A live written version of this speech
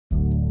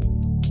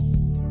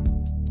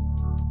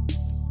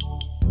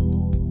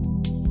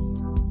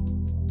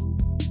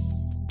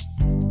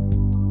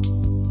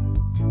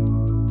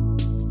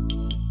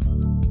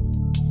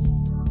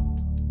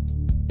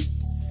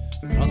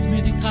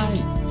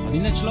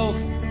nicht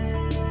schlafen.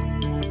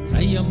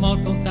 3 am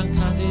Morgen und dann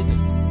kein wieder.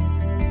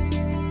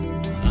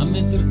 Am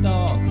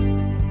Wintertag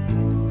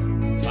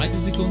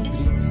 2013.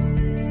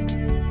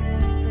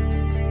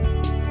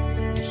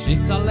 Das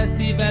Schicksal hat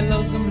die Welle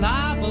aus dem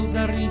Leben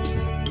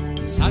rausgerissen.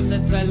 Das Herz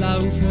hat die Welle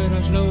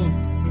aufhören zu schlagen.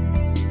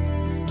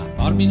 Ein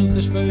paar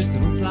Minuten später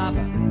und das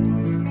Leben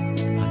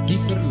hat die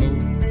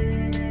verloren.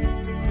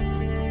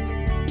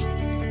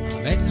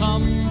 Ein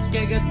Wettkampf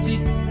gegen die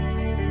Zeit.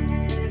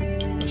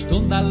 Das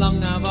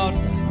stundenlang Warten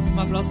auf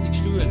einem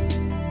Plastikstuhl.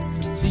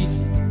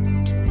 Verzweiflung.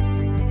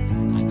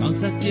 Eine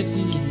ganz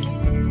tiefe Trauer.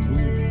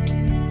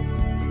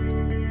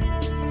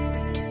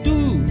 Du,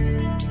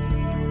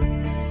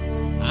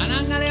 ein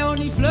Engel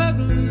ohne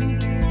Flügel.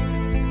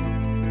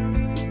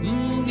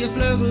 Die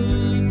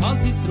Flügel halt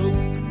dich zurück,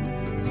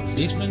 so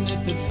fliegst du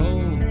nicht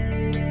davon.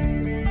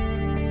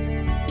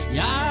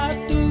 Ja,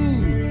 du,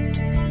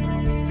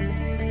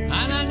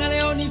 ein Engel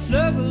ohne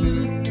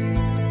Flügel.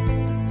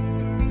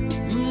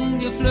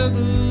 Die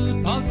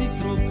Flügel halt dich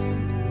zurück,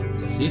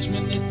 so fliegst du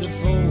nicht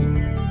davon.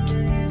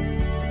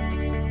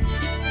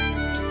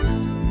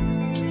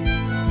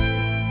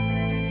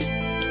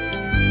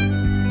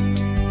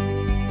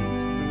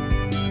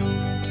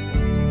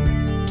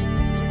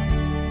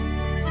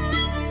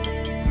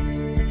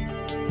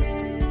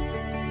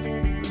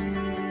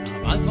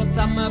 Welt, die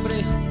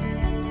zusammenbricht.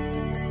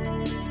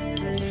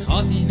 Ich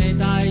kann dich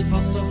nicht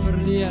einfach so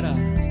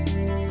verlieren.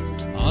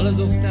 Alles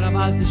auf dieser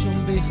Welt ist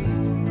unwichtig,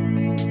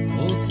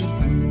 ausser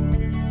du.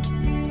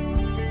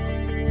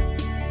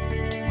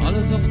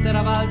 Alles auf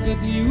dieser Welt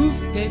würde ich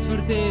aufgeben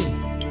für dich.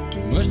 Du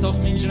musst doch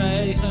meinen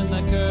Schrei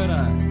können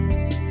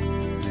hören.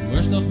 Du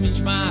musst doch meinen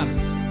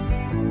Schmerz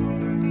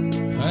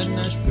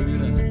können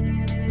spüren.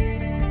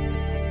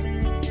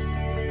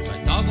 2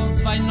 Tage und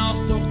 2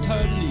 Nacht durch die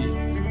Hölle.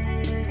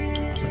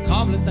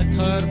 Verkabelter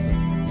Körper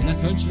in einem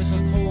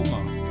künstlichen Koma.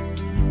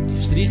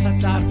 Ich streichle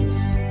zärtlich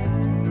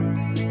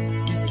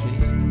dein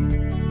Gesicht.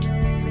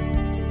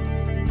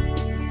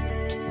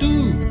 Du,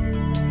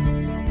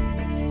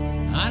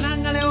 ein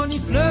Engel ohne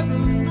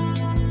Flügel.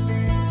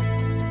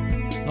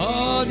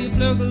 Oh, die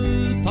Flügel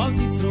halt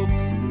dich zurück,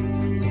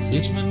 so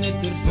fliegst du mir nicht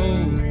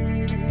davon.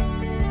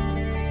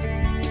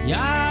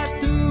 Ja,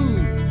 du,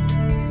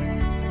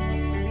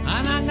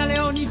 ein Engel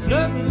ohne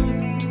Flügel.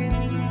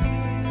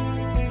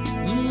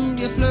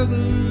 Die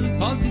Flügel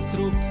halt dich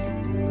zurück,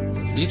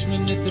 so fliegst du mir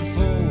nicht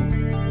davon.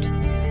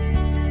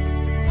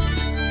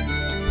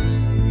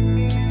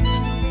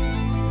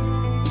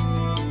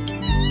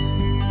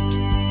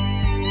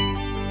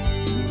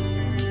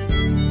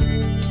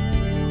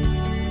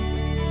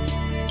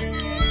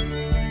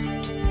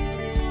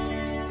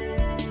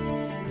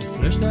 Ich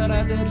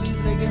flüstere dir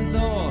leislich ins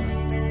Ohr.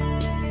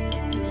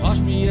 Du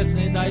kannst mich jetzt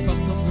nicht einfach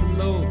so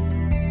verloren.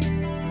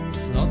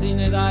 Ich lass dich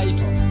nicht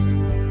einfach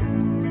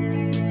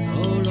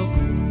solo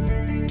gehen.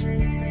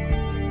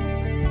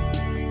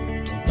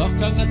 Und doch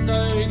gehen die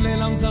Äuglein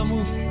langsam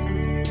auf.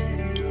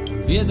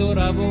 Und wie durch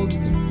ein Wunder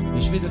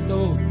bist du wieder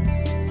da.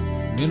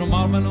 Wir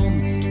umarmen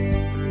uns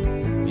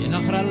wie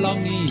nach einer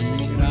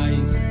langen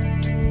Reise.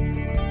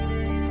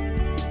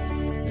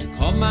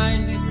 Willkommen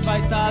in dein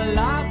zweite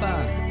Leben.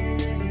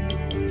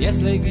 Und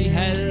jetzt lieg ich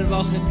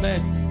hellwach im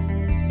Bett.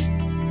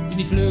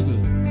 Deine Flügel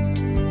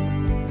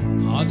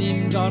an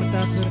deinem Garten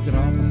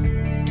vergraben.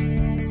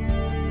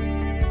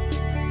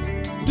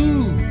 Du,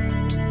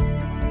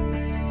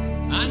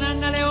 ein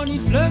Engel ohne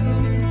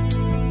Flügel.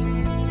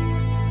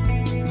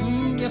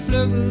 Die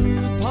Flügel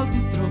halt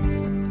dich zurück,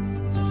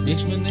 so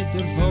fliegst du mir nicht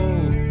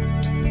davon.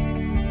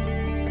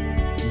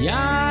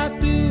 Ja,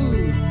 du,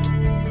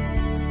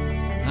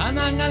 ein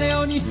Engel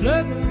ohne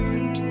Flügel.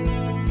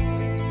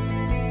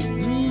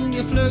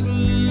 Die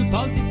Flügel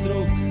halt dich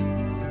zurück,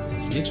 so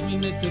fliegst du mir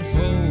nicht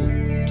davon.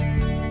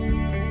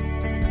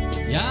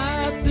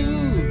 Ja, du,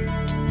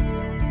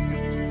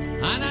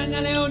 ein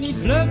Engel ohne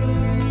Flügel.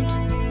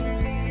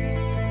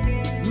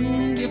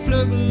 Die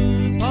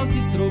Flügel halt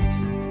dich zurück,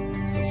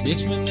 so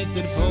fliegst du mir nicht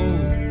davon.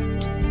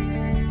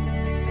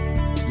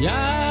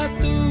 Ja,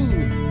 du,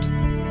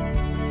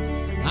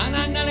 ein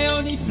Engel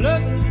ohne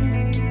Flügel.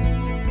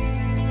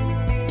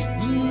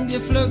 Die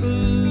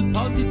Flügel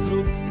halt dich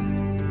zurück,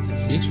 so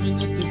fliegst du mir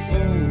nicht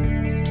davon.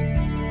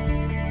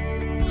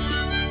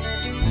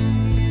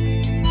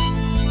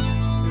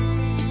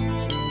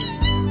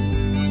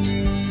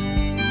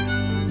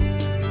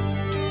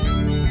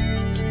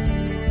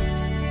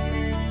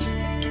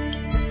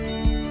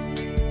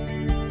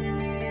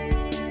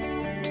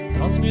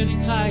 Trotz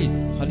Müdigkeit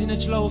kann ich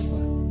nicht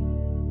schlafen.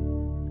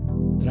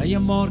 3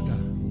 am Morgen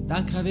und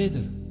denke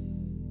wieder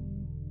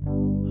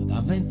an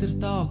den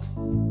Wintertag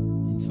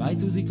in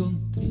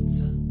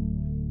 2013.